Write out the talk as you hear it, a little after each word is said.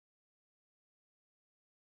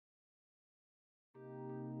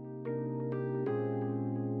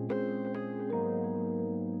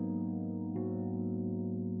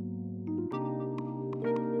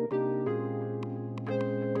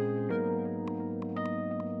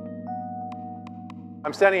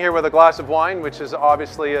I'm standing here with a glass of wine, which is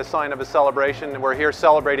obviously a sign of a celebration. And we're here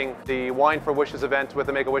celebrating the Wine for Wishes event with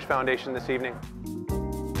the Make-A-Wish Foundation this evening.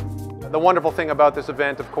 The wonderful thing about this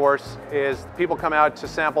event, of course, is people come out to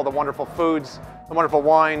sample the wonderful foods, the wonderful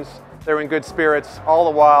wines. They're in good spirits, all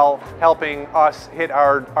the while helping us hit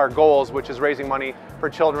our goals, which is raising money for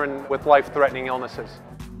children with life-threatening illnesses.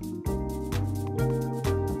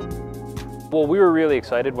 Well, we were really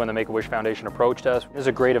excited when the Make-A-Wish Foundation approached us. It was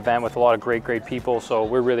a great event with a lot of great people, so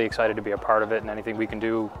we're really excited to be a part of it and anything we can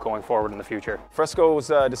do going forward in the future. Fresco's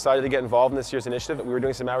decided to get involved in this year's initiative. We were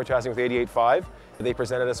doing some advertising with 88.5. They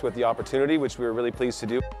presented us with the opportunity, which we were really pleased to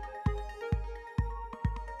do.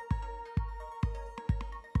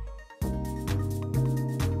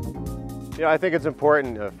 You know, I think it's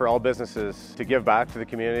important for all businesses to give back to the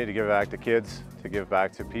community, to give back to kids, to give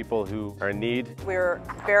back to people who are in need. We're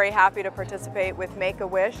very happy to participate with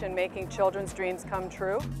Make-A-Wish and making children's dreams come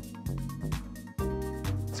true.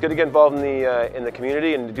 It's good to get involved in the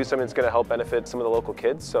community and to do something that's going to help benefit some of the local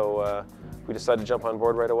kids. So we decided to jump on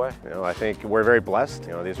board right away. You know, I think we're very blessed. You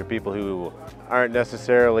know, these are people who aren't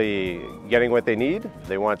necessarily getting what they need.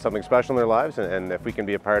 They want something special in their lives, and if we can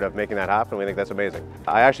be a part of making that happen, we think that's amazing.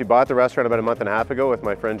 I actually bought the restaurant about a month and a half ago with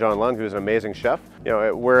my friend John Lung, who's an amazing chef. You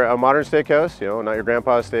know, we're a modern steakhouse, you know, not your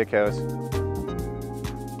grandpa's steakhouse.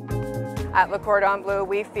 At Le Cordon Bleu,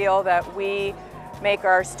 we feel that we make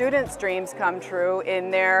our students' dreams come true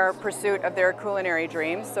in their pursuit of their culinary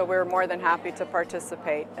dreams, so we're more than happy to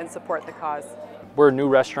participate and support the cause. We're a new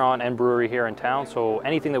restaurant and brewery here in town, so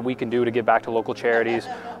anything that we can do to give back to local charities,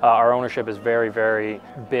 our ownership is very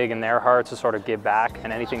big in their hearts to sort of give back,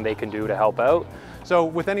 and anything they can do to help out. So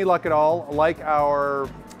with any luck at all, like our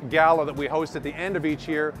gala that we host at the end of each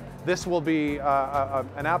year, this will be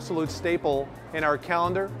an absolute staple in our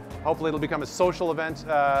calendar. Hopefully it'll become a social event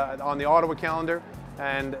on the Ottawa calendar,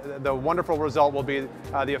 and the wonderful result will be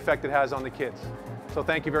the effect it has on the kids. So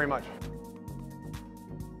thank you very much.